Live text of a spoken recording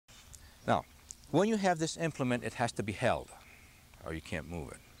Now, when you have this implement, it has to be held, or you can't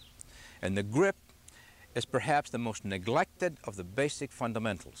move it. And the grip is perhaps the most neglected of the basic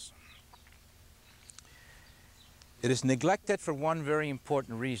fundamentals. It is neglected for one very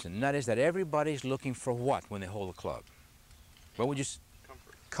important reason, and that is that everybody's looking for what when they hold a club? What would you say?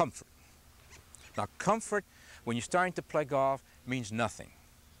 Comfort. Comfort. Now, comfort, when you're starting to play golf, means nothing.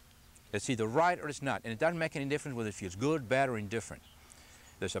 It's either right or it's not, and it doesn't make any difference whether it feels good, bad, or indifferent.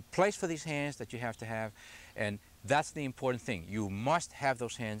 There's a place for these hands that you have to have, and that's the important thing. You must have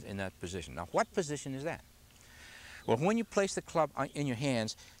those hands in that position. Now, what position is that? Well, when you place the club in your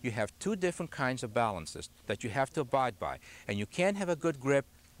hands, you have two different kinds of balances that you have to abide by, and you can't have a good grip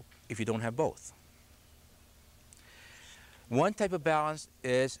if you don't have both. One type of balance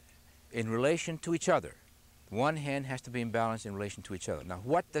is in relation to each other. One hand has to be in balance in relation to each other. Now,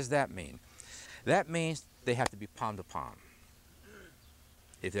 what does that mean? That means they have to be palm to palm.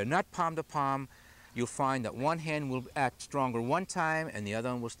 If they're not palm to palm, you'll find that one hand will act stronger one time and the other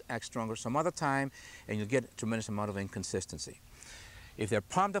one will act stronger some other time, and you'll get a tremendous amount of inconsistency. If they're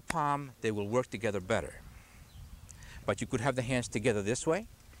palm to palm, they will work together better. But you could have the hands together this way,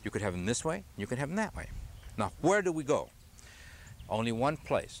 you could have them this way, you could have them that way. Now, where do we go? Only one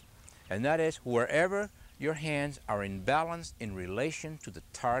place, and that is wherever your hands are in balance in relation to the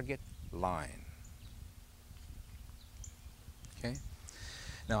target line. Okay?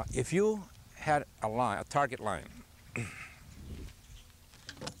 Now, if you had a line, a target line,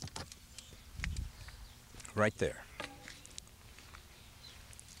 right there.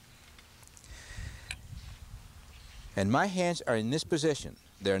 And my hands are in this position.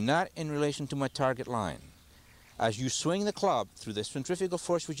 They're not in relation to my target line. As you swing the club through the centrifugal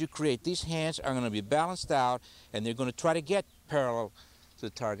force which you create, these hands are going to be balanced out, and they're going to try to get parallel to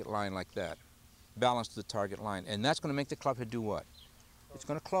the target line like that. Balanced to the target line. And that's going to make the club head do what? It's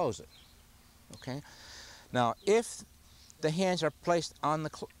going to close it. Okay? Now, if the hands are placed on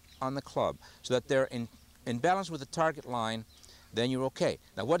the club so that they're in balance with the target line, then you're okay.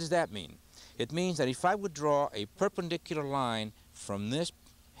 Now, what does that mean? It means that if I would draw a perpendicular line from this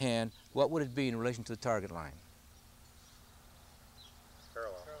hand, what would it be in relation to the target line?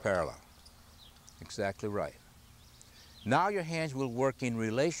 Parallel. Parallel. Exactly right. Now your hands will work in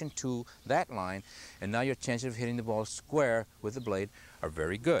relation to that line, and now your chances of hitting the ball square with the blade are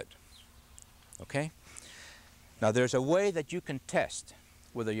very good. Okay? Now there's a way that you can test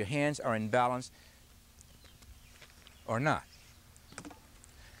whether your hands are in balance or not.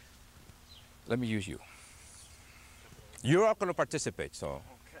 Let me use you. You're all going to participate, so.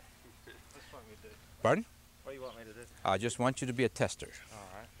 Okay. What do you want me to do? Pardon? What do you want me to do? I just want you to be a tester.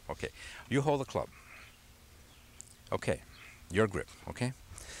 All right. Okay. You hold the club. Okay. Your grip. Okay?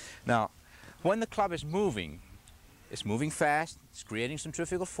 Now, when the club is moving, it's moving fast, it's creating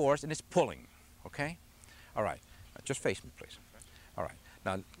centrifugal force, and it's pulling. Okay? All right. Now, just face me, please. All right.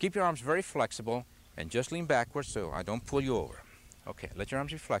 Now, keep your arms very flexible and just lean backwards so I don't pull you over. Okay. Let your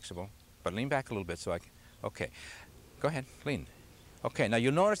arms be flexible, but lean back a little bit so I can. Okay. Go ahead. Lean. Okay. Now,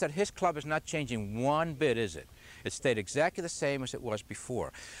 you'll notice that his club is not changing one bit, is it? It stayed exactly the same as it was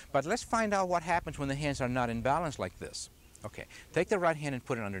before. But let's find out what happens when the hands are not in balance like this. Okay. Take the right hand and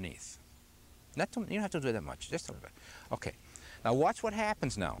put it underneath. You don't have to do that much. Just a little bit. Okay. Now, watch what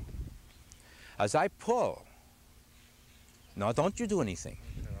happens now. As I pull, no, don't you do anything.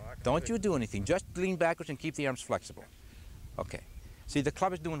 Don't you do anything. Just lean backwards and keep the arms flexible. Okay. See, the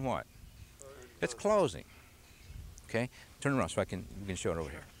club is doing what? It's closing. Okay? Turn around so we can show it over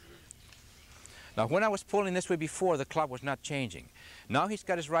here. Now, when I was pulling this way before, the club was not changing. Now he's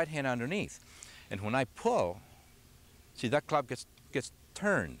got his right hand underneath. And when I pull, see, that club gets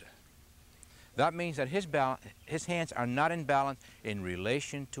turned. That means that his hands are not in balance in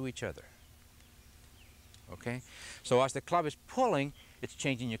relation to each other. Okay? So as the club is pulling, it's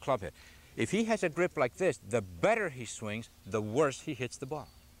changing your club head. If he has a grip like this, the better he swings, the worse he hits the ball.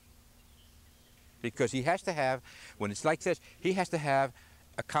 Because he has to have, when it's like this, he has to have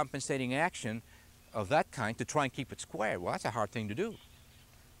a compensating action of that kind to try and keep it square. Well, that's a hard thing to do. You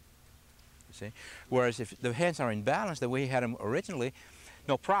see? Whereas if the hands are in balance the way he had them originally,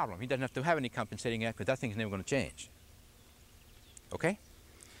 no problem. He doesn't have to have any compensating action because that thing's never going to change. Okay?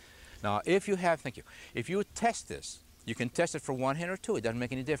 Now, if you have, thank you, if you test this, you can test it for one hand or two. It doesn't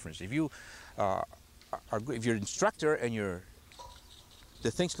make any difference. If you're an instructor and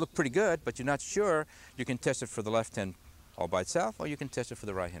the things look pretty good, but you're not sure, you can test it for the left hand all by itself, or you can test it for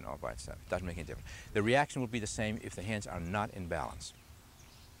the right hand all by itself. It doesn't make any difference. The reaction will be the same if the hands are not in balance.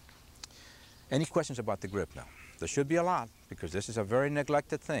 Any questions about the grip now? There should be a lot, because this is a very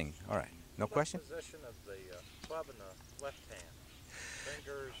neglected thing. All right, no question? Position of the club in the left hand.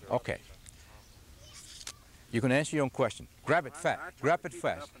 Fingers or okay. You can answer your own question. Grab it fast. Grab it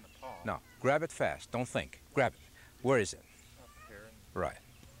fast. No, grab it fast. Don't think. Grab it. Where is it? Up here. Right.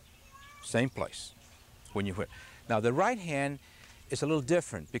 Same place. When you hit. Now the right hand is a little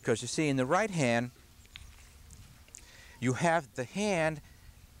different because you see in the right hand you have the hand,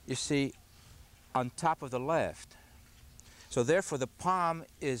 you see, on top of the left. So therefore the palm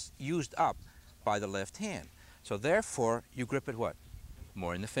is used up by the left hand. So therefore you grip it what?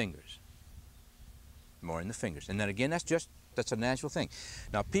 More in the fingers. More in the fingers. And then again, that's a natural thing.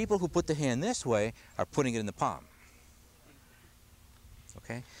 Now people who put the hand this way are putting it in the palm.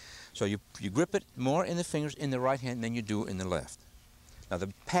 Okay? So you grip it more in the fingers in the right hand than you do in the left. Now the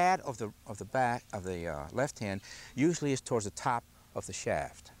pad of the back of the left hand usually is towards the top of the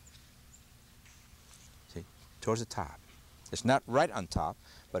shaft. See, towards the top. It's not right on top,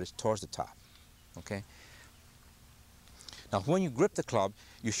 but it's towards the top. Okay. Now when you grip the club,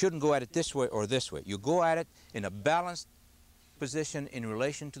 you shouldn't go at it this way or this way. You go at it in a balanced position in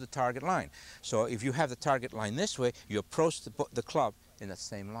relation to the target line. So if you have the target line this way, you approach the club in that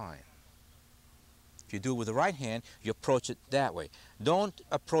same line. If you do it with the right hand, you approach it that way. Don't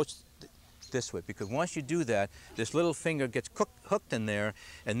approach this way, because once you do that, this little finger gets hooked in there,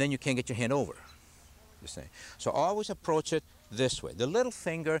 and then you can't get your hand over. You see. So always approach it this way. The little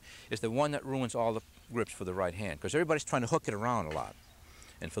finger is the one that ruins all the grips for the right hand, because everybody's trying to hook it around a lot.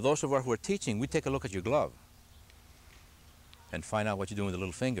 And for those of us who are teaching, we take a look at your glove and find out what you're doing with the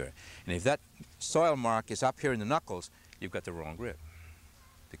little finger. And if that soil mark is up here in the knuckles, you've got the wrong grip,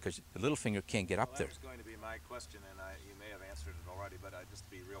 because the little finger can't get up there. That was going to be my question, and you may have answered it already, but just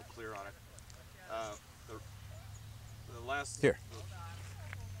to be real clear on it. The last Here.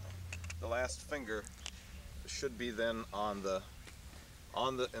 The last finger should be then on the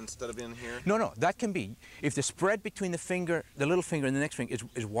instead of in here. No, that can be. If the spread between the finger, the little finger and the next finger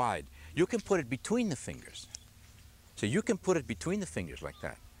is wide, you can put it between the fingers. So you can put it between the fingers like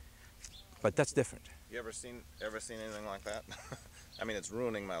that. But that's different. You ever seen anything like that? I mean, it's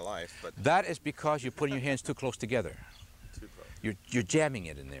ruining my life, but That is because you're putting your hands too close together. too close. You're jamming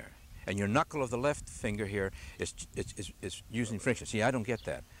it in there. And your knuckle of the left finger here is using friction. See, I don't get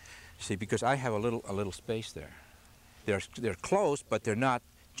that. See, because I have a little space there. They're close, but they're not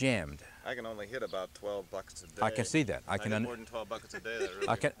jammed. I can only hit about 12 buckets a day. I can see that. I get more than 12 buckets a day. That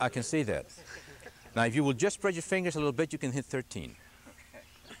really I can see that. Now, if you will just spread your fingers a little bit, you can hit 13.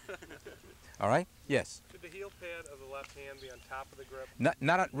 All right? Yes. Should the heel pad of the left hand be on top of the grip?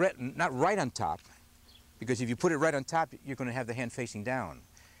 Not right on top, because if you put it right on top, you're going to have the hand facing down.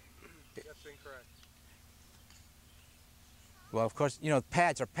 That's incorrect. Well, of course, you know,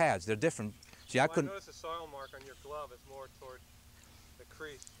 pads are pads. They're different. See, I couldn't. noticed a soil mark on your glove. It's more toward the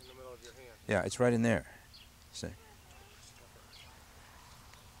crease in the middle of your hand. Yeah, it's right in there. See.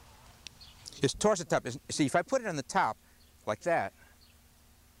 It's towards the top. See, if I put it on the top, like that,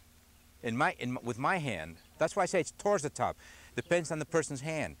 with my hand, that's why I say it's towards the top. Depends on the person's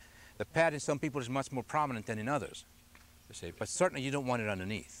hand. The pad in some people is much more prominent than in others. You see, but certainly you don't want it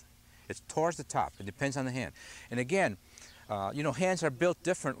underneath. It's towards the top. It depends on the hand. And again, you know, hands are built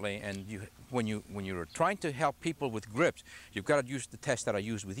differently, and when you're trying to help people with grips, you've got to use the test that I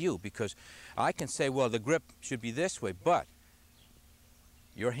use with you, because I can say, well, the grip should be this way, but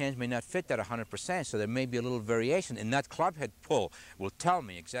your hands may not fit that 100%, so there may be a little variation, and that club head pull will tell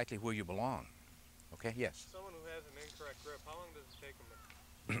me exactly where you belong. Okay, yes? Someone who has an incorrect grip, how long does it take them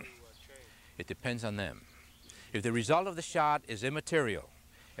to change? It depends on them. If the result of the shot is immaterial,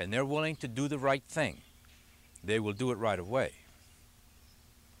 and they're willing to do the right thing, they will do it right away.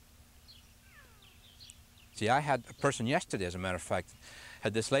 See, I had a person yesterday, as a matter of fact,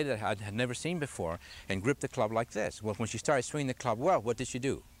 had this lady that I had never seen before, and gripped the club like this. Well, when she started swinging the club well, what did she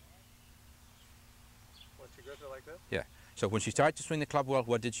do? When she grips it like this? Yeah. So when she started to swing the club well,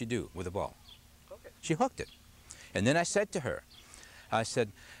 what did she do with the ball? Hook it. She hooked it. And then I said to her, I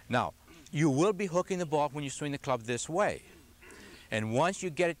said, now, you will be hooking the ball when you swing the club this way. And once you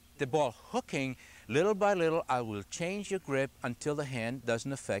get the ball hooking, little by little, I will change your grip until the hand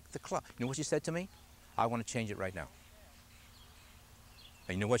doesn't affect the club. You know what she said to me? I want to change it right now.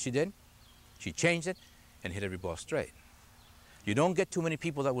 And you know what she did? She changed it and hit every ball straight. You don't get too many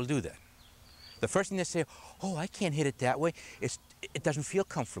people that will do that. The first thing they say, oh, I can't hit it that way. It doesn't feel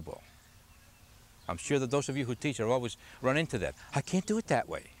comfortable. I'm sure that those of you who teach are always run into that. I can't do it that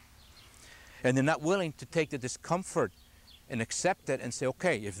way. And they're not willing to take the discomfort and accept it and say,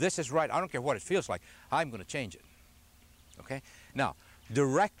 okay, if this is right, I don't care what it feels like, I'm going to change it. Okay? Now,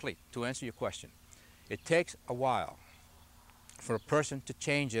 directly to answer your question, it takes a while for a person to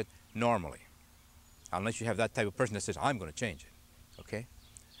change it normally, unless you have that type of person that says, I'm going to change it. Okay?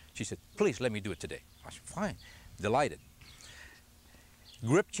 She said, please let me do it today. I said, fine, delighted.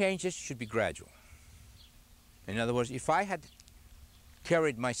 Grip changes should be gradual. In other words, if I had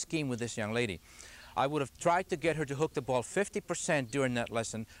carried my scheme with this young lady, I would have tried to get her to hook the ball 50% during that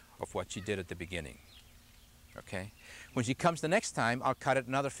lesson of what she did at the beginning. Okay? When she comes the next time, I'll cut it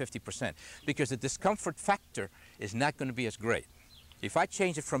another 50% because the discomfort factor is not going to be as great. If I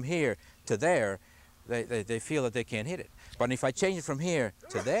change it from here to there, they feel that they can't hit it. But if I change it from here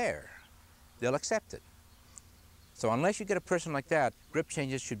to there, they'll accept it. So unless you get a person like that, grip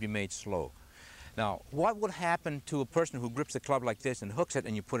changes should be made slow. Now, what would happen to a person who grips the club like this and hooks it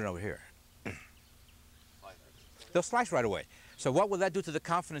and you put it over here? They'll slice right away. So what will that do to the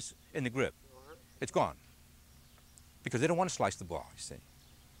confidence in the grip? It's gone. Because they don't want to slice the ball, you see.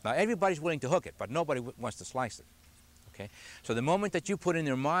 Now, everybody's willing to hook it, but nobody wants to slice it. Okay? So the moment that you put in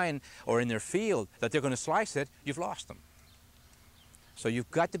their mind or in their field that they're going to slice it, you've lost them. So you've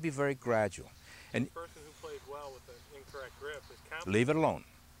got to be very gradual. And the person who played well with an incorrect grip is confident. leave it alone.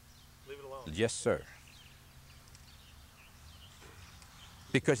 Leave it alone. Yes, sir.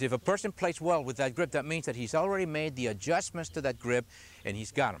 Because if a person plays well with that grip, that means that he's already made the adjustments to that grip and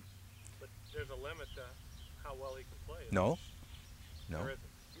he's got them. But there's a limit to how well he can play. No. No. There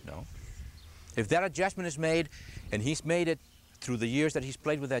isn't. No. If that adjustment is made, and he's made it through the years that he's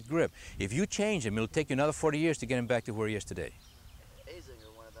played with that grip, if you change him, it'll take you another 40 years to get him back to where he is today.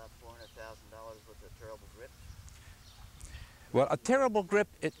 Azinger won about $400,000 with a terrible grip. Well, a terrible grip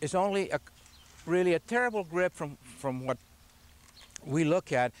is only really a terrible grip from what we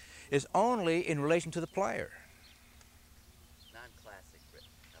look at is only in relation to the player. Non-classic grip.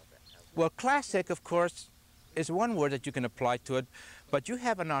 How's that? Well, classic, of course, is one word that you can apply to it, but you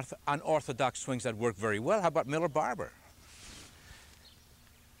have unorthodox swings that work very well. How about Miller Barber?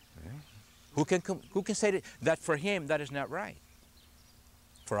 Yeah. Who can say that for him that is not right?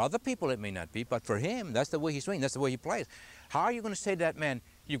 For other people it may not be, but for him, that's the way he swings, that's the way he plays. How are you going to say to that man,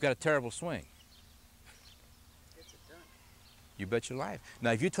 you've got a terrible swing? Gets it done. You bet your life.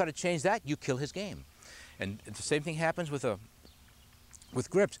 Now, if you try to change that, you kill his game. And the same thing happens with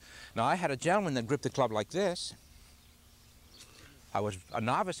grips. Now, I had a gentleman that gripped the club like this. I was a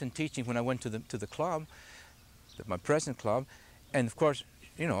novice in teaching when I went to the club, my present club, and of course,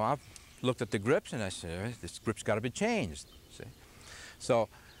 you know, I looked at the grips and I said, this grip's got to be changed. See? So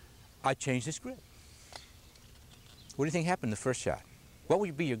I changed this grip. What do you think happened the first shot? What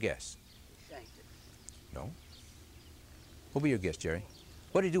would be your guess? Shanked it. No. What would be your guess, Jerry?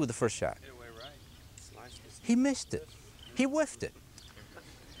 What did he do with the first shot? Hit away right. Sliced it. He missed it. He whiffed it.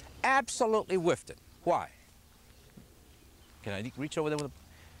 Absolutely whiffed it. Why? Can I reach over there with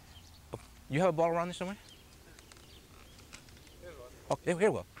a... You have a ball around there somewhere? Oh, here we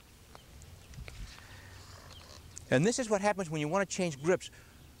go. And this is what happens when you want to change grips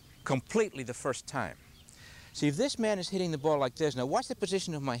completely the first time. See, if this man is hitting the ball like this, now watch the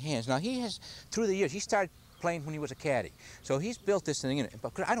position of my hands. Now he has, through the years, he started playing when he was a caddy. So he's built this thing in it.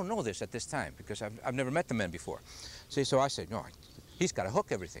 But I don't know this at this time because I've never met the man before. See, so I said, no, he's got to hook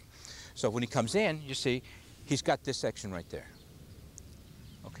everything. So when he comes in, you see, he's got this section right there.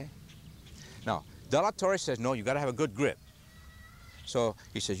 Okay? Now, Torre says, no, you got to have a good grip. So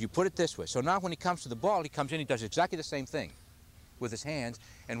he says, you put it this way. So now when he comes to the ball, he comes in, he does exactly the same thing with his hands,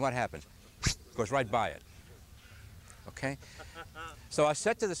 and what happens? Goes right by it. Okay? So I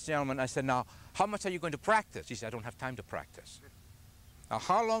said to this gentleman, I said, now, how much are you going to practice? He said, I don't have time to practice. Now,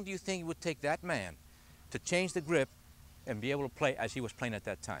 how long do you think it would take that man to change the grip and be able to play as he was playing at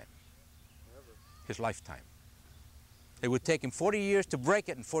that time? His lifetime. It would take him 40 years to break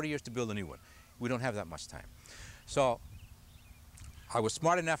it and 40 years to build a new one. We don't have that much time. So I was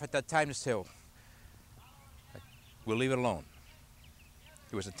smart enough at that time to say, oh, we'll leave it alone.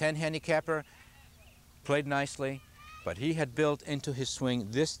 He was a 10 handicapper, played nicely, but he had built into his swing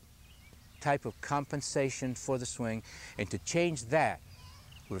this type of compensation for the swing, and to change that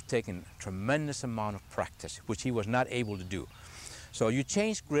would have taken a tremendous amount of practice, which he was not able to do. So you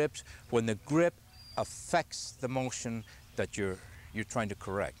change grips when the grip affects the motion that you're trying to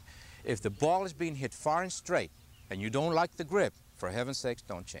correct. If the ball is being hit far and straight and you don't like the grip, for heaven's sakes,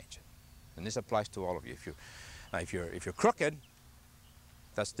 don't change it. And this applies to all of you. If you're crooked,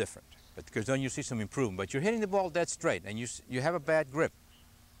 that's different, because then you see some improvement. But you're hitting the ball dead straight and you have a bad grip,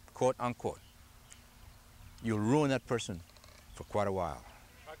 quote unquote, you'll ruin that person for quite a while.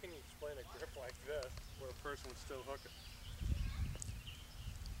 How can you explain a grip like this where a person would still hook it?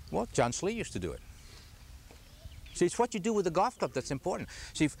 Well, John Slee used to do it. See, it's what you do with the golf club that's important.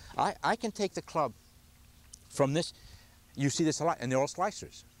 See, if I can take the club from this, you see this a lot, and they're all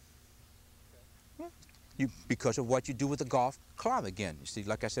slicers. because of what you do with the golf club. Again, you see,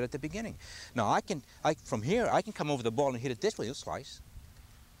 like I said at the beginning. Now from here, I can come over the ball and hit it this way, it'll slice.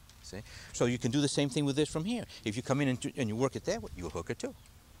 See? So you can do the same thing with this from here. If you come in and you work it that way, you'll hook it too.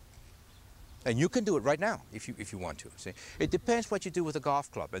 And you can do it right now if you want to. See, it depends what you do with a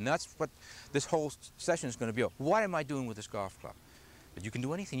golf club, and that's what this whole session is going to be about. What am I doing with this golf club? But you can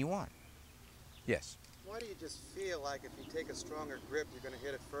do anything you want. Yes. Why do you just feel like if you take a stronger grip, you're going to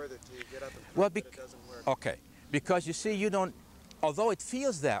hit it further till you get up and Well, it doesn't work? Okay, because you see, you don't. Although it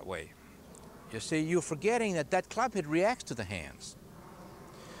feels that way, you see, you're forgetting that that club head reacts to the hands.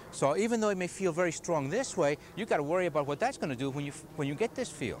 So even though it may feel very strong this way, you got to worry about what that's going to do when you get this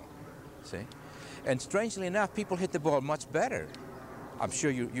feel. See? And strangely enough, people hit the ball much better. I'm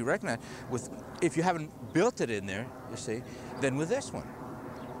sure you recognize, if you haven't built it in there, you see, than with this one.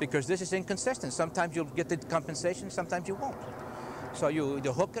 Because this is inconsistent. Sometimes you'll get the compensation, sometimes you won't. So you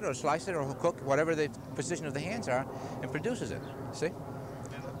either hook it or slice it or hook whatever the position of the hands are and produces it. See?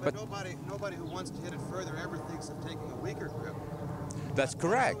 But nobody who wants to hit it further ever thinks of taking a weaker grip. That's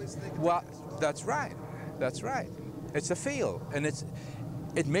correct. Well, that's right. That's right. It's a feel, and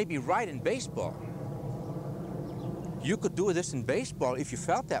it may be right in baseball. You could do this in baseball if you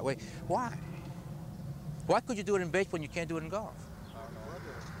felt that way. Why? Why could you do it in baseball when you can't do it in golf?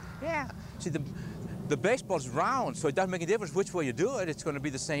 Yeah. See, the baseball's round, so it doesn't make a difference which way you do it. It's going to be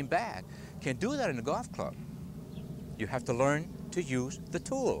the same bat. Can't do that in a golf club. You have to learn to use the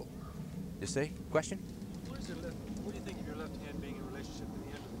tool. You see? Question? What do you think of your left hand being in relationship to the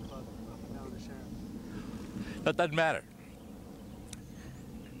end of the club, up and down the shaft? That doesn't matter.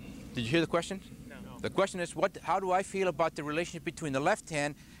 Did you hear the question? No. The question is, how do I feel about the relationship between the left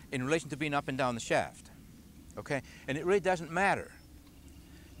hand in relation to being up and down the shaft? Okay? And it really doesn't matter.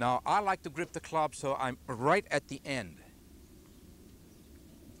 Now, I like to grip the club so I'm right at the end.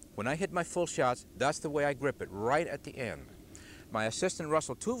 When I hit my full shots, that's the way I grip it, right at the end. My assistant,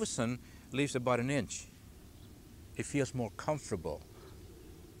 Russell Tuvison, leaves about an inch. He feels more comfortable,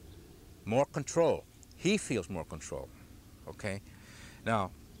 more control. He feels more control, okay? Now,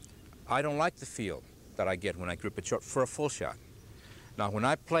 I don't like the feel that I get when I grip it short for a full shot. Now, when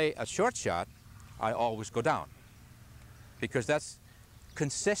I play a short shot, I always go down because that's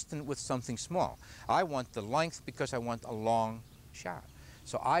consistent with something small. I want the length because I want a long shot.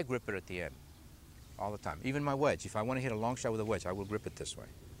 So I grip it at the end all the time. Even my wedge. If I want to hit a long shot with a wedge, I will grip it this way.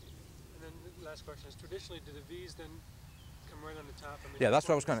 And then the last question is, traditionally, do the V's then come right on the top? I mean, Yeah, that's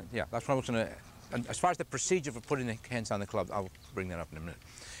what I was going to. Yeah, that's what I was going to. And as far as the procedure for putting the hands on the club, I'll bring that up in a minute.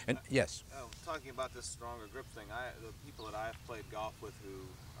 And yes. Talking about this stronger grip thing, the people that I've played golf with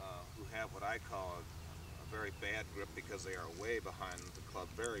who have what I call a very bad grip because they are way behind the club,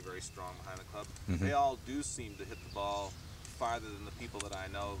 very, very strong behind the club, they all do seem to hit the ball farther than the people that I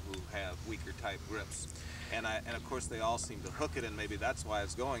know who have weaker type grips. And of course they all seem to hook it, and maybe that's why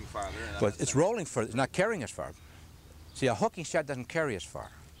it's going farther. But it's rolling further, it's not carrying as far. See, a hooking shot doesn't carry as far.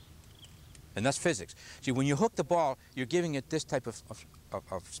 And that's physics. See, when you hook the ball, you're giving it this type of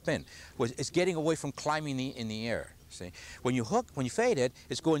spin. It's getting away from climbing in the air. See, when you fade it,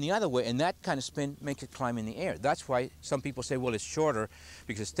 it's going the other way, and that kind of spin makes it climb in the air. That's why some people say, well, it's shorter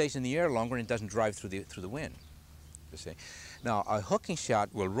because it stays in the air longer and it doesn't drive through the wind. You see, now a hooking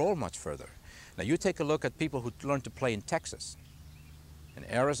shot will roll much further. Now you take a look at people who learn to play in Texas, in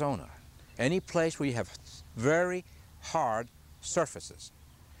Arizona, any place where you have very hard surfaces,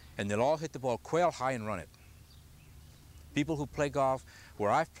 and they'll all hit the ball quail high and run it. People who play golf where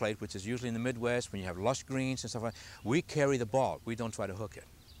I've played, which is usually in the Midwest, when you have lush greens and stuff like that, we carry the ball. We don't try to hook it.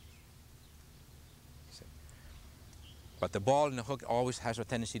 See? But the ball and the hook always has a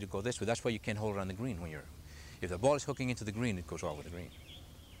tendency to go this way. That's why you can't hold it on the green when you're... If the ball is hooking into the green, it goes all over the green.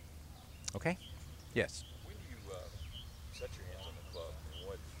 Okay? Yes? When do you set your hands on the club? And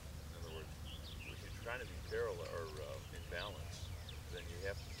what, in other words, if you're trying to be parallel or in balance, then you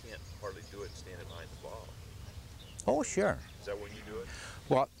can't hardly do it standing behind the ball. Oh, sure. Is that when you do it?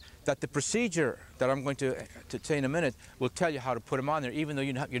 Well, that the procedure that I'm going to say in a minute will tell you how to put them on there, even though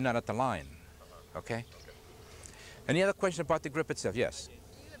you're not at the line. Okay? Any other questions about the grip itself? Yes? Do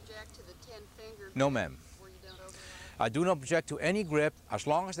you object to the 10-finger? No, ma'am. Where you don't overlap? I do not object to any grip as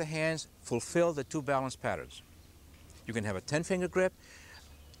long as the hands fulfill the two balance patterns. You can have a 10-finger grip,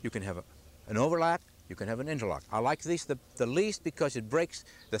 you can have an overlap, you can have an interlock. I like these the least because it breaks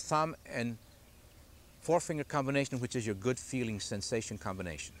the thumb and four-finger combination, which is your good feeling sensation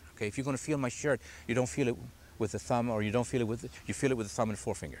combination. Okay, if you're going to feel my shirt, you don't feel it with the thumb, or you don't feel it with you feel it with the thumb and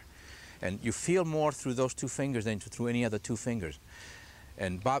forefinger, and you feel more through those two fingers than through any other two fingers.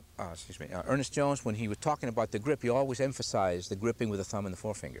 And Ernest Jones, when he was talking about the grip, he always emphasized the gripping with the thumb and the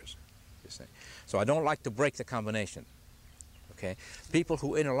forefingers. You see. So I don't like to break the combination. Okay, people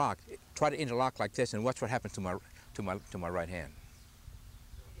who interlock try to interlock like this, and watch what happens to my right hand.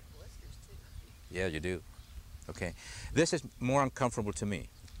 Yeah, you do. Okay, this is more uncomfortable to me.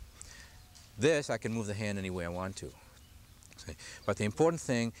 This I can move the hand any way I want to. See? But the important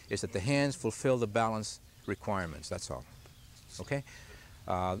thing is that the hands fulfill the balance requirements. That's all. Okay.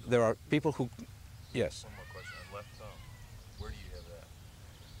 There are people who, yes. One more question on left thumb. Where do you have that?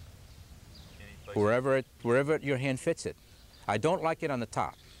 Any place? Wherever your hand fits it. I don't like it on the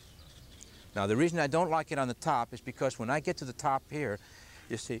top. Now the reason I don't like it on the top is because when I get to the top here,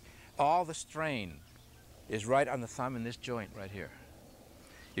 you see, all the strain is right on the thumb in this joint right here.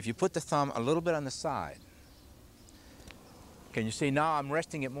 If you put the thumb a little bit on the side, can you see now I'm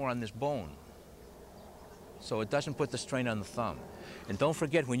resting it more on this bone, so it doesn't put the strain on the thumb. And don't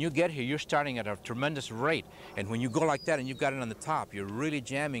forget, when you get here, you're starting at a tremendous rate, and when you go like that and you've got it on the top, you're really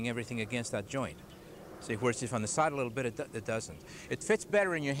jamming everything against that joint. See, whereas if on the side a little bit, it doesn't. It fits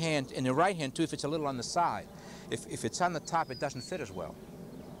better in your hand, in your right hand too, if it's a little on the side. If it's on the top, it doesn't fit as well.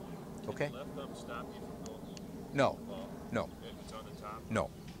 Okay? Does the left thumb stop you from going No, to the ball? no, If it's on the top? no.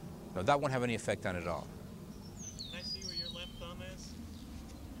 No, that won't have any effect on it at all. Can I see where your left thumb is?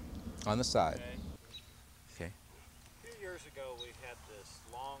 On the side. Okay. Okay. A few years ago, we had this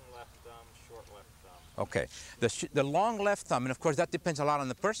long left thumb, short left thumb. Okay. The long left thumb, and of course that depends a lot on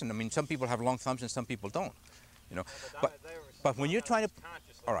the person. I mean, some people have long thumbs and some people don't. You know. But when you're trying to,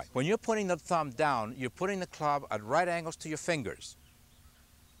 all right, when you're putting the thumb down, you're putting the club at right angles to your fingers.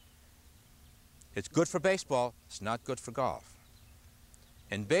 It's good for baseball. It's not good for golf.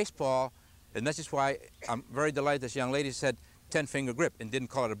 In baseball, and this is why I'm very delighted this young lady said 10-finger grip and didn't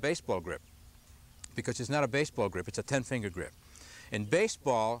call it a baseball grip, because it's not a baseball grip, it's a 10-finger grip. In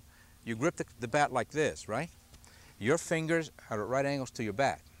baseball, you grip the bat like this, right? Your fingers are at right angles to your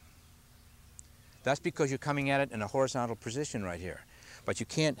bat. That's because you're coming at it in a horizontal position right here. But you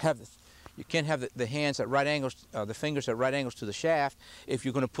can't have the hands at right angles, the fingers at right angles to the shaft if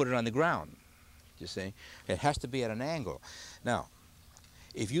you're going to put it on the ground. You see, it has to be at an angle. Now,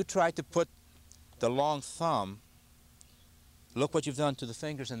 if you try to put the long thumb, look what you've done to the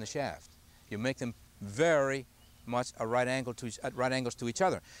fingers and the shaft. You make them very much at right angles to each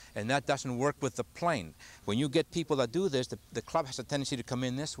other, and that doesn't work with the plane. When you get people that do this, the club has a tendency to come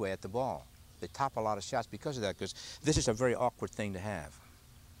in this way at the ball. They top a lot of shots because of that, because this is a very awkward thing to have.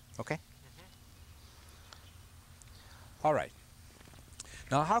 Okay? All right.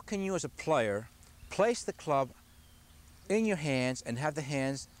 Now, how can you as a player place the club in your hands and have the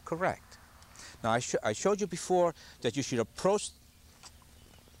hands correct? Now, I showed you before that you should approach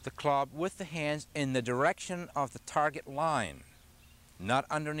the club with the hands in the direction of the target line, not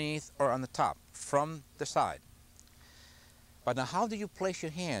underneath or on the top, from the side. But now, how do you place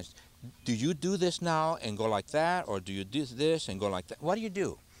your hands? Do you do this now and go like that, or do you do this and go like that? What do you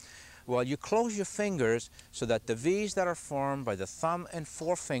do? Well, you close your fingers so that the V's that are formed by the thumb and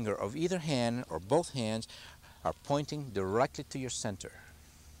forefinger of either hand or both hands are pointing directly to your center.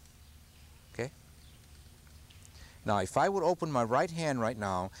 Okay? Now, if I would open my right hand right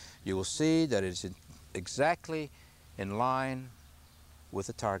now, you will see that it's exactly in line with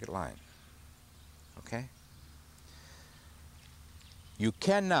the target line. Okay? You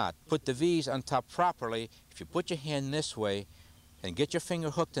cannot put the V's on top properly if you put your hand this way and get your finger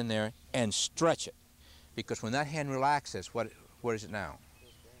hooked in there and stretch it. Because when that hand relaxes, where is it now?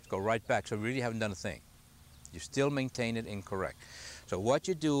 It's go right back, so you really haven't done a thing. You still maintain it incorrect. So what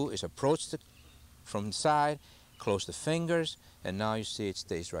you do is approach from the side, close the fingers, and now you see it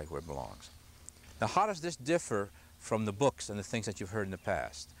stays right where it belongs. Now, how does this differ from the books and the things that you've heard in the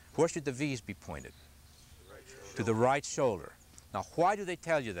past? Where should the V's be pointed? To the right shoulder. Now, why do they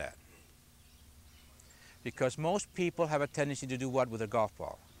tell you that? Because most people have a tendency to do what with a golf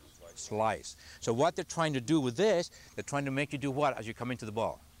ball? Slice. So what they're trying to do with this, they're trying to make you do what as you come into the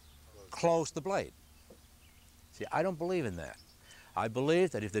ball? Close the blade. See, I don't believe in that. I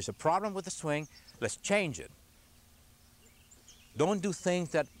believe that if there's a problem with the swing, let's change it. Don't do things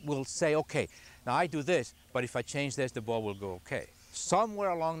that will say, okay, now I do this, but if I change this, the ball will go okay.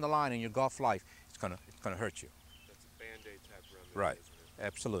 Somewhere along the line in your golf life, it's gonna hurt you. That's a Band-Aid type remedy. Right, Isn't it?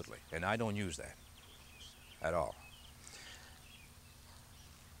 absolutely, and I don't use that at all.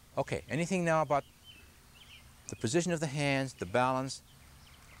 Okay, anything now about the position of the hands, the balance?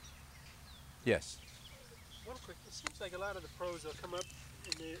 Yes. One quick, it seems like a lot of the pros, they'll come up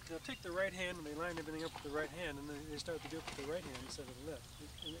and they'll take the right hand and they line everything up with the right hand, and then they start to do it with the right hand instead of the left.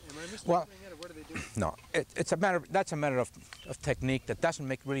 Am I I missed Well, anything yet, or what do they do? no, that's a matter of technique that doesn't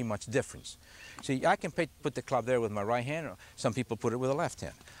make really much difference. See, I can put the club there with my right hand, or some people put it with a left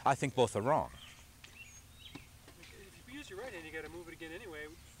hand. I think both are wrong. If you use your right hand, you got to move it again anyway.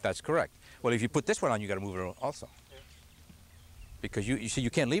 That's correct. Well, if you put this one on, you got to move it also. Yeah. Because you see, you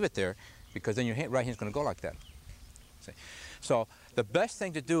can't leave it there, because then your right hand's going to go like that. See? So the best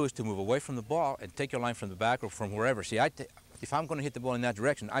thing to do is to move away from the ball and take your line from the back or from wherever. See, if I'm going to hit the ball in that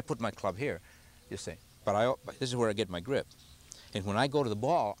direction, I put my club here, you see. But this is where I get my grip. And when I go to the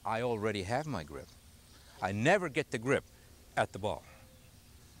ball, I already have my grip. I never get the grip at the ball.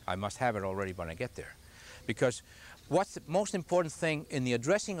 I must have it already when I get there. Because what's the most important thing in the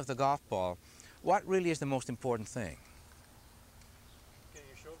addressing of the golf ball, what really is the most important thing? Getting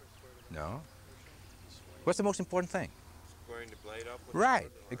your shoulders squared up. No. What's the most important thing? Squaring the blade up with Right, the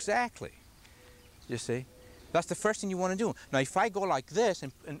shoulder. exactly. You see? That's the first thing you want to do. Now, if I go like this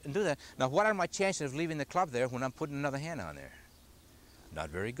and do that, now what are my chances of leaving the club there when I'm putting another hand on there? Not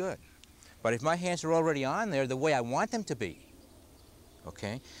very good. But if my hands are already on there the way I want them to be,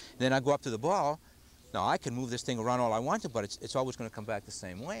 okay, then I go up to the ball. Now, I can move this thing around all I want to, but it's always going to come back the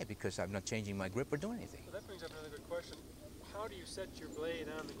same way because I'm not changing my grip or doing anything. So that brings up another good question. How do you set your blade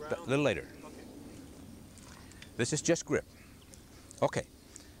on the A ground? little later. Okay. This is just grip. Okay.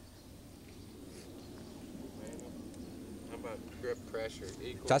 How about grip pressure?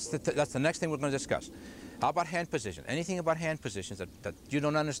 Equal That's the next thing we're going to discuss. How about hand position? Anything about hand positions that you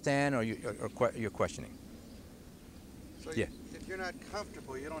don't understand or you're questioning? So Yeah. if you're not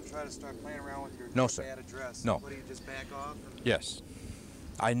comfortable, you don't try to start playing around with your No, sir. bad address. No. What do you just back off? And Yes.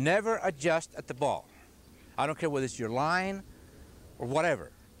 I never adjust at the ball. I don't care whether it's your line or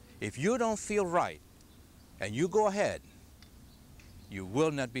whatever. If you don't feel right and you go ahead, you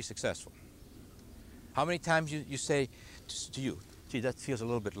will not be successful. How many times you say to you, gee, that feels a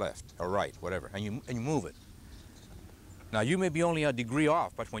little bit left or right, whatever, and you move it. Now, you may be only a degree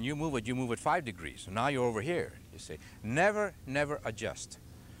off, but when you move it 5 degrees. So now you're over here. You say, never, never adjust.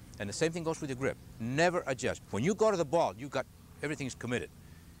 And the same thing goes with your grip. Never adjust. When you go to the ball, everything's committed.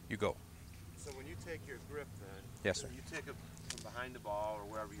 You go. So when you take your grip then, Yes, sir. you take it from behind the ball or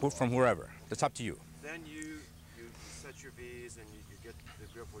wherever you From want. wherever. That's up to you. Then you set your V's and you get the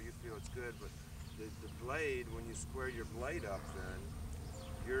grip where you feel it's good, but the blade, when you square your blade up then,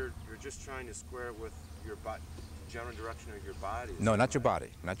 you're just trying to square it with your general direction of your body. No, not your body.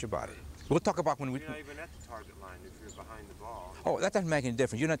 Not your body. We'll talk about when we... You're not even at the target line if you're behind the ball. Oh, that doesn't make any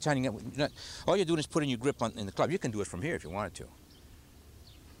difference. You're not signing up. All you're doing is putting your grip in the club. You can do it from here if you wanted to.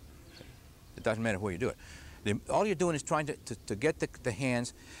 It doesn't matter where you do it. All you're doing is trying to get the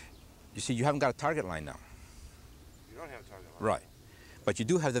hands. You see, you haven't got a target line now. You don't have a target line. Right. But you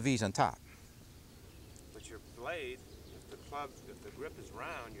do have the V's on top. But your blade, if the grip is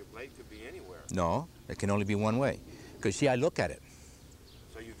round, your blade could be anywhere. No, it can only be one way. Because, see, I look at it.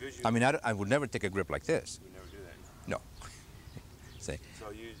 So you visually... I mean, I would never take a grip like this. You never do that. No. See. So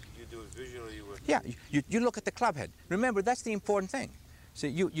you do it visually with... Yeah, you look at the club head. Remember, that's the important thing. See,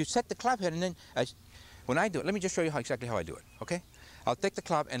 you set the club head, and then when I do it, let me just show you exactly how I do it, okay? I'll take the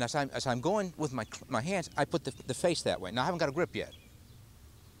club, and as I'm going with my hands, I put the face that way. Now, I haven't got a grip yet,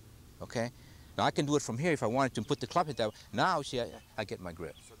 okay? Now, I can do it from here if I wanted to and put the club head that way. Now, see, I get my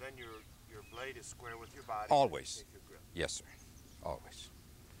grip. So then your blade is square with your body. Always. And you take your grip. Yes, sir. Always.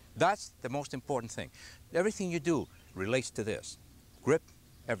 That's the most important thing. Everything you do relates to this. Grip,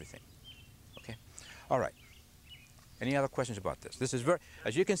 everything. Okay? All right. Any other questions about this? This is very,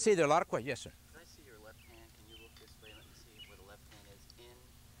 as you can see, there are a lot of questions. Yes, sir. Can I see your left hand? Can you look this way? Let me see where the left hand is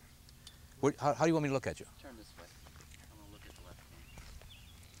in. How do you want me to look at you? Turn this way. I'm going to look at the left hand.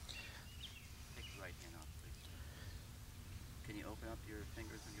 Take the right hand off, please. Can you open up your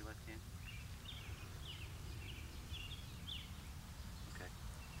fingers on your left hand? Okay.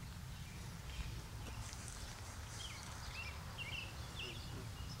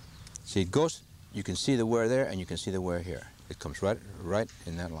 See, it goes, you can see the wear there, and you can see the wear here. It comes right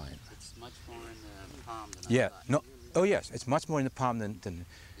in that line. It's much more in the palm than Yeah, I thought. no, oh yes, it's much more in the palm than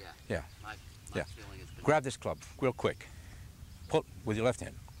yeah. My Yeah. feeling is good. Grab this club real quick. Pull with your left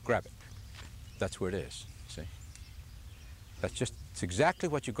hand, grab it. That's where it is, see? It's exactly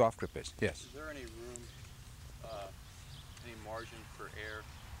what your golf grip is, yes. Is there any room, any margin for error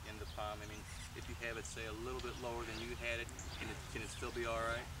in the palm? I mean, if you have it, say, a little bit lower than you had it, can it still be all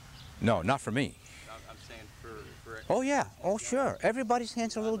right? No, not for me. I'm saying for Oh yeah, oh sure. Everybody's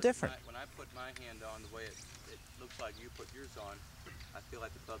hands are a little different. When I put my hand on the way it looks like you put yours on, I feel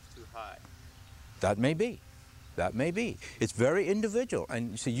like the club's too high. That may be. That may be. It's very individual.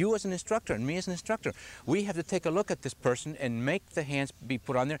 And so you as an instructor and me as an instructor, we have to take a look at this person and make the hands be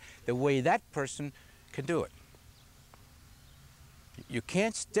put on there the way that person can do it. You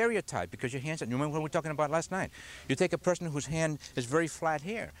can't stereotype because your hands, you remember what we were talking about last night? You take a person whose hand is very flat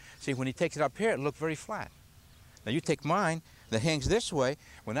here. See, when he takes it up here, it looks very flat. Now you take mine, the hangs this way.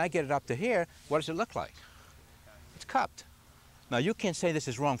 When I get it up to here, what does it look like? It's cupped. Now you can't say this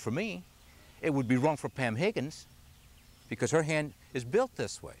is wrong for me. It would be wrong for Pam Higgins because her hand is built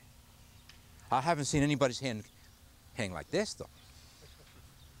this way. I haven't seen anybody's hand hang like this though.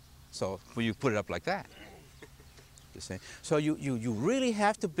 So when you put it up like that. You see? So you really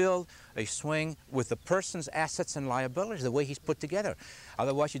have to build a swing with the person's assets and liabilities, the way he's put together.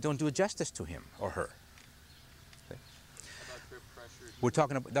 Otherwise you don't do justice to him or her. See? About grip pressure. We're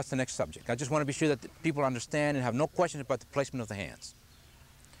talking about, that's the next subject. I just want to be sure that the people understand and have no questions about the placement of the hands.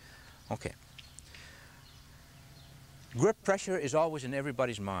 Okay. Grip pressure is always in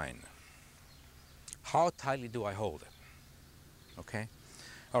everybody's mind. How tightly do I hold it? Okay?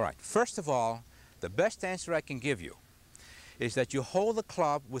 All right. First of all, the best answer I can give you is that you hold the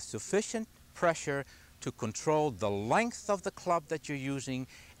club with sufficient pressure to control the length of the club that you're using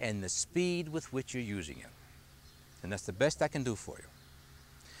and the speed with which you're using it. And that's the best I can do for you.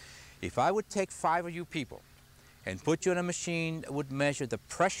 If I would take 5 of you people and put you in a machine that would measure the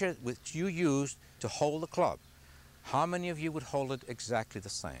pressure which you use to hold the club, how many of you would hold it exactly the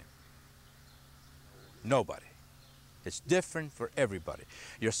same? Nobody. It's different for everybody.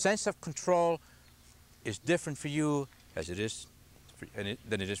 Your sense of control is different for you as it is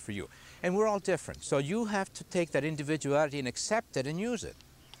than it is for you. And we're all different. So you have to take that individuality and accept it and use it.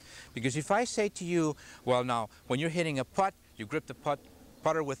 Because if I say to you, well now, when you're hitting a putt, you grip the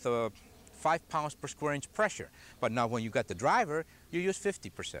putter with 5 pounds per square inch pressure. But now when you got the driver, you use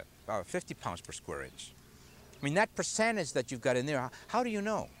 50%, 50 pounds per square inch. I mean, that percentage that you've got in there, how do you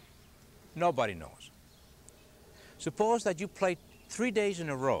know? Nobody knows. Suppose that you played 3 days in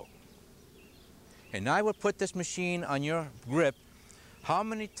a row, and I would put this machine on your grip. How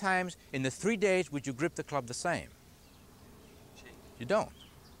many times in the 3 days would you grip the club the same? You don't.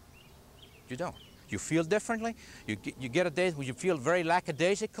 You don't. You feel differently. You get a day where you feel very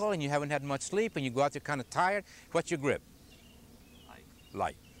lackadaisical and you haven't had much sleep and you go out there kind of tired. What's your grip? Light.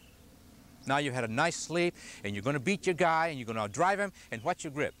 Light. Now you've had a nice sleep and you're going to beat your guy and you're going to outdrive him, and what's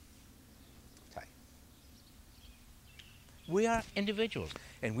your grip? Tight. We are individuals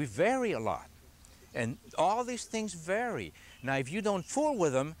and we vary a lot. And all these things vary. Now if you don't fool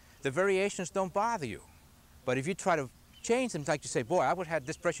with them, the variations don't bother you. But if you try to change them, like you say, boy, I would have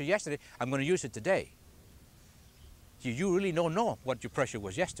this pressure yesterday, I'm going to use it today. You really don't know what your pressure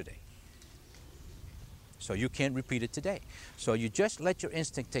was yesterday. So you can't repeat it today. So you just let your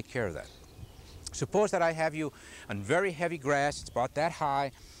instinct take care of that. Suppose that I have you on very heavy grass, it's about that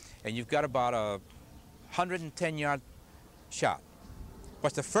high, and you've got about a 110-yard shot.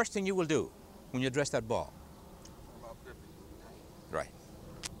 What's the first thing you will do when you address that ball? Right.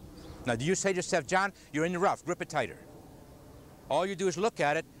 Now do you say to yourself, John, you're in the rough, grip it tighter. All you do is look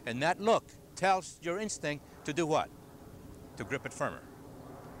at it, and that look tells your instinct to do what? To grip it firmer.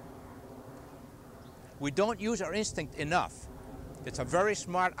 We don't use our instinct enough. It's a very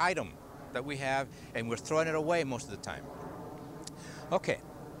smart item that we have, and we're throwing it away most of the time. Okay.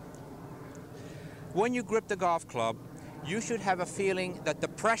 When you grip the golf club, you should have a feeling that the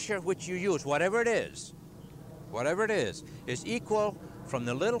pressure which you use, whatever it is equal from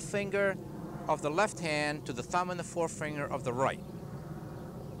the little finger of the left hand to the thumb and the forefinger of the right.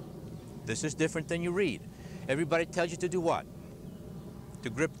 This is different than you read. Everybody tells you to do what? To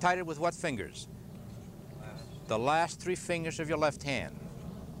grip tighter with what fingers? The last 3 fingers of your left hand.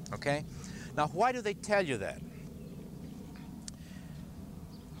 Okay? Now, why do they tell you that?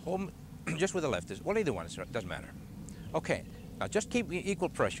 Just with the left. Well, either one, it doesn't matter. Okay, now just keep equal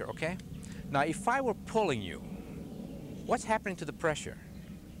pressure, okay? Now, if I were pulling you, what's happening to the pressure?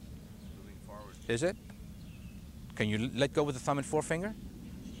 Moving forward. Is it? Can you let go with the thumb and forefinger?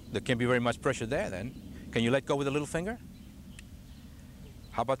 There can't be very much pressure there then. Can you let go with the little finger?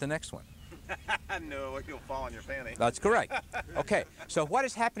 How about the next one? No, you'll fall on your fanny. That's correct. Okay, so what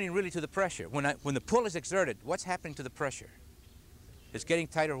is happening really to the pressure? When the pull is exerted, what's happening to the pressure? It's getting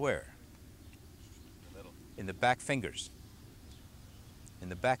tighter where? In the back fingers. In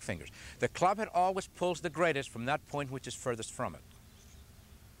the back fingers. The club head always pulls the greatest from that point which is furthest from it.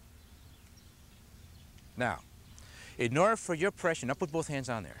 Now, in order for your pressure, now put both hands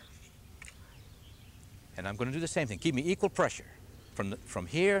on there. And I'm going to do the same thing. Give me equal pressure from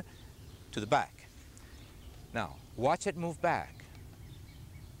here to the back. Now, watch it move back.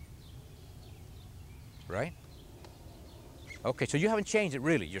 Right? Okay, so you haven't changed it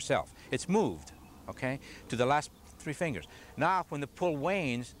really yourself. It's moved, okay, to the last 3 fingers. Now, when the pull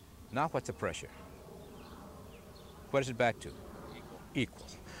wanes, now what's the pressure? What is it back to? Equal.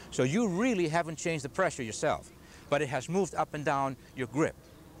 So you really haven't changed the pressure yourself, but it has moved up and down your grip,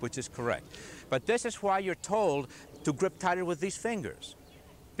 which is correct. But this is why you're told to grip tighter with these fingers,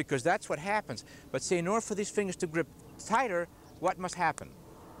 because that's what happens. But see, in order for these fingers to grip tighter, what must happen?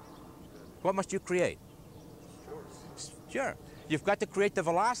 What must you create? Sure. You've got to create the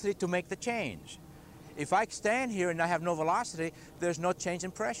velocity to make the change. If I stand here and I have no velocity, there's no change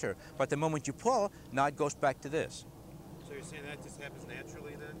in pressure. But the moment you pull, now it goes back to this. So you're saying that just happens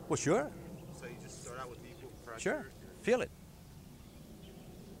naturally then? Well, sure. So you just start out with equal pressure? Sure. Feel it.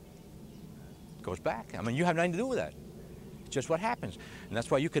 Goes back. I mean, you have nothing to do with that. It's just what happens. And that's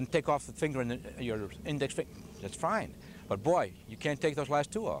why you can take off the finger and your index finger. That's fine. But boy, you can't take those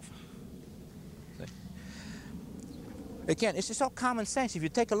last 2 off. Again, it's just all common sense. If you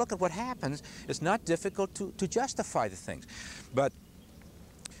take a look at what happens, it's not difficult to justify the things. But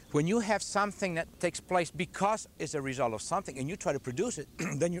when you have something that takes place because it's a result of something and you try to produce it,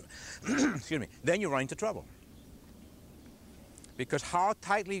 then you, excuse me, then you run into trouble. Because how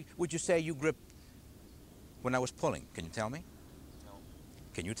tightly would you say you gripped when I was pulling? Can you tell me? No.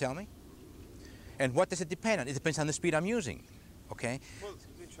 Can you tell me? And what does it depend on? It depends on the speed I'm using, okay? Well,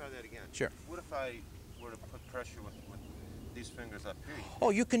 let me try that again. Sure. What if I were to put pressure with these fingers up here? Oh,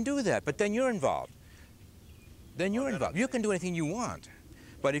 you can do that, but then you're involved. Then you're involved. You can do anything you want.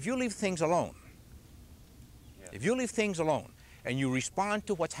 But if you leave things alone, if you leave things alone and you respond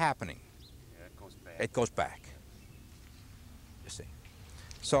to what's happening, it goes back. It goes back. You see.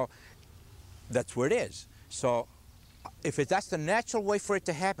 So that's where it is. So if that's the natural way for it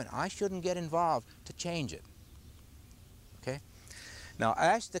to happen, I shouldn't get involved to change it. Okay? Now,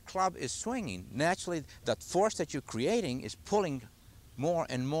 as the club is swinging, naturally that force that you're creating is pulling more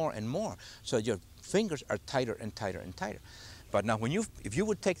and more and more. So your fingers are tighter and tighter and tighter. But now, if you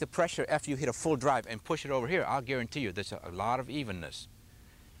would take the pressure after you hit a full drive and push it over here, I'll guarantee you there's a lot of evenness.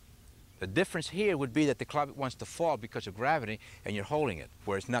 The difference here would be that the club wants to fall because of gravity and you're holding it,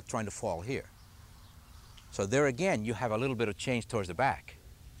 where it's not trying to fall here. So there again, you have a little bit of change towards the back,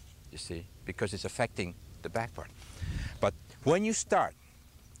 you see, because it's affecting the back part. But when you start,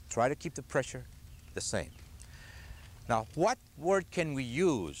 try to keep the pressure the same. Now, what word can we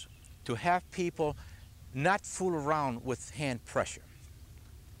use to have people not fool around with hand pressure?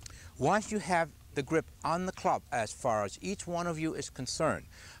 Once you have the grip on the club as far as each one of you is concerned,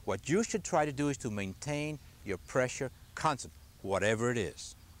 what you should try to do is to maintain your pressure constant, whatever it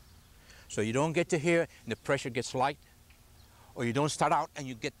is. So you don't get to here and the pressure gets light, or you don't start out and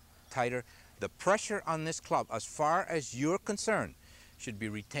you get tighter. The pressure on this club, as far as you're concerned, should be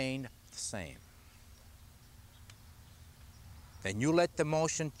retained the same. And you let the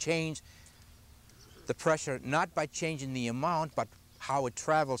motion change the pressure, not by changing the amount, but how it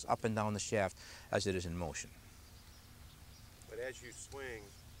travels up and down the shaft as it is in motion. But as you swing,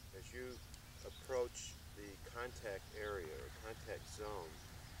 as you approach the contact area or contact zone,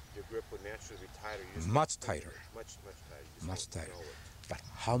 your grip would naturally be tighter. You just Much tighter. Much tighter. You just Much don't tighter. know it. But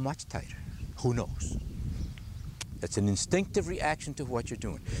how much tighter? Who knows? It's an instinctive reaction to what you're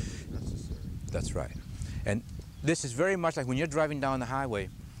doing. Necessary. That's right. And this is very much like when you're driving down the highway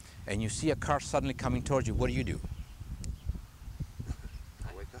and you see a car suddenly coming towards you, what do?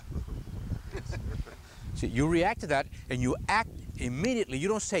 I wake up. See, you react to that and you act immediately. You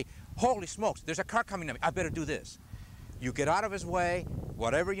don't say, holy smokes, there's a car coming at me, I better do this. You get out of his way,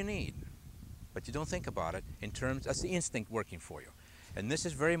 whatever you need. But you don't think about it in terms, that's the instinct working for you. And this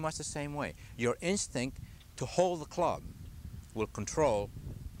is very much the same way. Your instinct to hold the club will control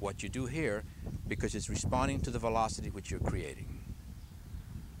what you do here because it's responding to the velocity which you're creating.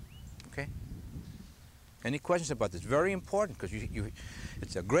 Okay? Any questions about this? Very important because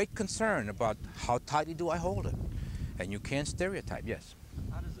it's a great concern about how tightly do I hold it. And you can't stereotype, yes.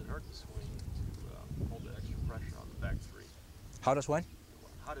 How does it hurt the swing to hold the extra pressure on the back 3? How does what?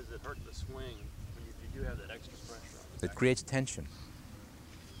 How does it hurt the swing when you do have that extra pressure on the back? It creates tension.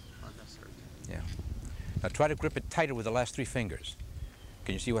 Unnecessary. Yeah. Now try to grip it tighter with the last 3 fingers.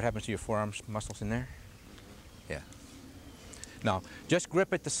 Can you see what happens to your forearm muscles in there? Yeah. Now, just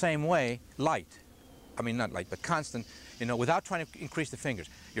grip it the same way, light. I mean, not light, but constant, you know, without trying to increase the fingers.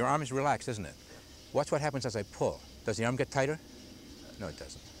 Your arm is relaxed, isn't it? Watch what happens as I pull. Does the arm get tighter? No, it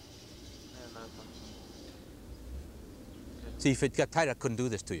doesn't. Yeah, not much. See, if it got tighter, I couldn't do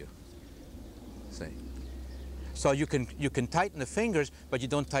this to you. See? So you can tighten the fingers, but you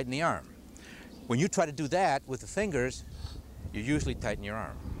don't tighten the arm. When you try to do that with the fingers, you usually tighten your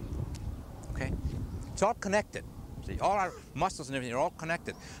arm. Okay? It's all connected. See, all our muscles and everything are all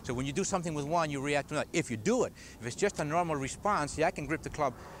connected. So when you do something with one, you react to another. If you do it, if it's just a normal response, see, I can grip the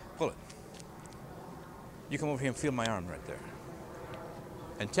club, pull it. You come over here and feel my arm right there.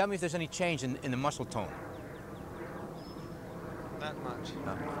 And tell me if there's any change in the muscle tone. Not much.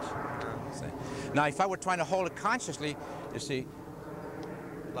 Not much. See. Now, if I were trying to hold it consciously, you see,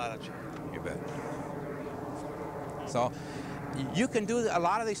 A lot of change. you bet. So you can do a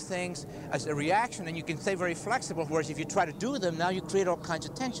lot of these things as a reaction, and you can stay very flexible, whereas if you try to do them, now you create all kinds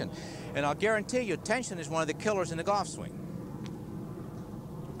of tension. And I'll guarantee you, tension is one of the killers in the golf swing.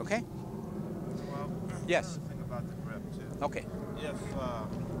 Okay? Well, Yes. another thing about the grip, too. Okay. If a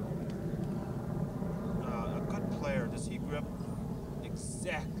good player, does he grip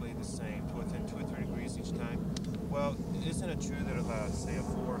exactly the same to within 2 or 3 degrees each time? Well, isn't it true that say a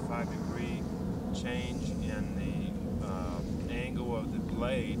 4 or 5 degree change in the angle of the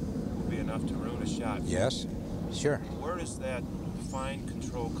blade will be enough to ruin a shot? Yes. Sure. Where does that fine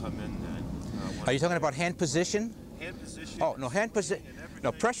control come in then? Are you talking about hand position? Hand position? Oh, no, hand position. and No,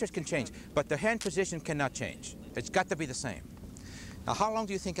 everything? pressures can change, but the hand position cannot change. It's got to be the same. Now, how long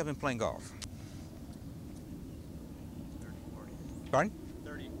do you think I've been playing golf? 30, 40. Pardon?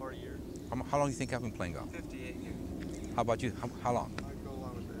 30, 40 years. How long do you think I've been playing golf? 58 years. How about you? How long? I'd go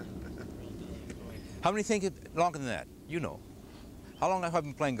along with that. How many think it longer than that? You know. How long have I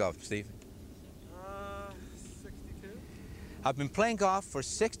been playing golf, Steve? 62? I've been playing golf for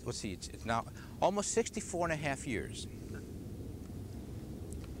it's now almost 64 and a half years.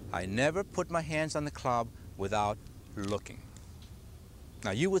 I never put my hands on the club without looking.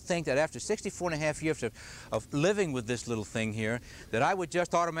 Now, you would think that after 64 and a half years of living with this little thing here, that I would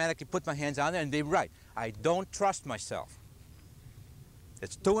just automatically put my hands on there and be right. I don't trust myself.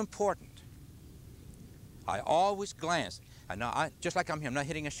 It's too important. I always glance. And now, just like I'm here, I'm not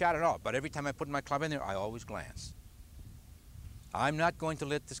hitting a shot at all, but every time I put my club in there, I always glance. I'm not going to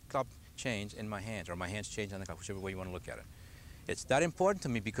let this club change in my hands, or my hands change on the club, whichever way you want to look at it. It's that important to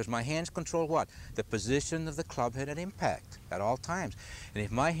me because my hands control what? The position of the club head at impact at all times. And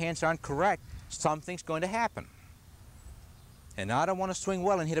if my hands aren't correct, something's going to happen. And I don't want to swing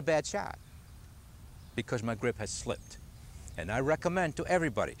well and hit a bad shot because my grip has slipped. And I recommend to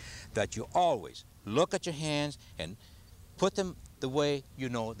everybody that you always look at your hands and put them the way you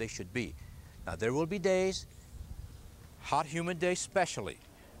know they should be. Now, there will be days, hot, humid days especially,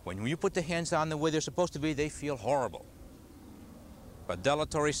 when you put the hands on the way they're supposed to be, they feel horrible. But Della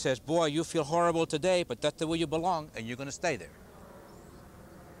Torre says, boy, you feel horrible today, but that's the way you belong, and you're going to stay there.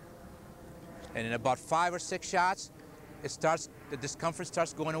 And in about 5 or 6 shots, the discomfort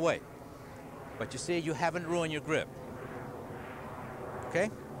starts going away. But you see, you haven't ruined your grip. Okay?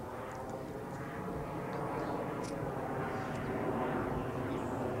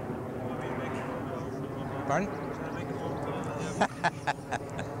 Pardon?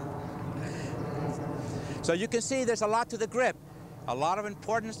 So you can see there's a lot to the grip, a lot of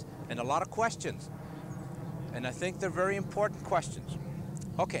importance and a lot of questions. And I think they're very important questions.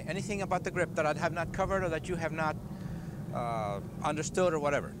 Okay, anything about the grip that I have not covered or that you have not understood or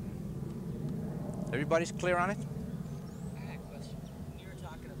whatever? Everybody's clear on it? I got a question. When you were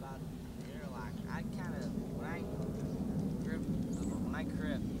talking about the interlock, I kind of, when I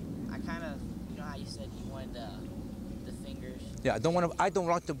grip, I kind of, you know how you said you wanted the fingers? Yeah, I don't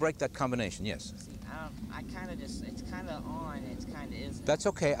want to break that combination, yes. See, I kind of just, it's kind of on, it's kind of isn't. That's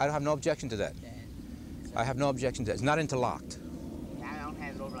okay, I have no objection to that. So, I have no objection to that. It's not interlocked. yeah, I don't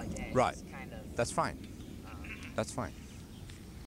have it over like that. Right. It's kind of, That's fine. That's fine.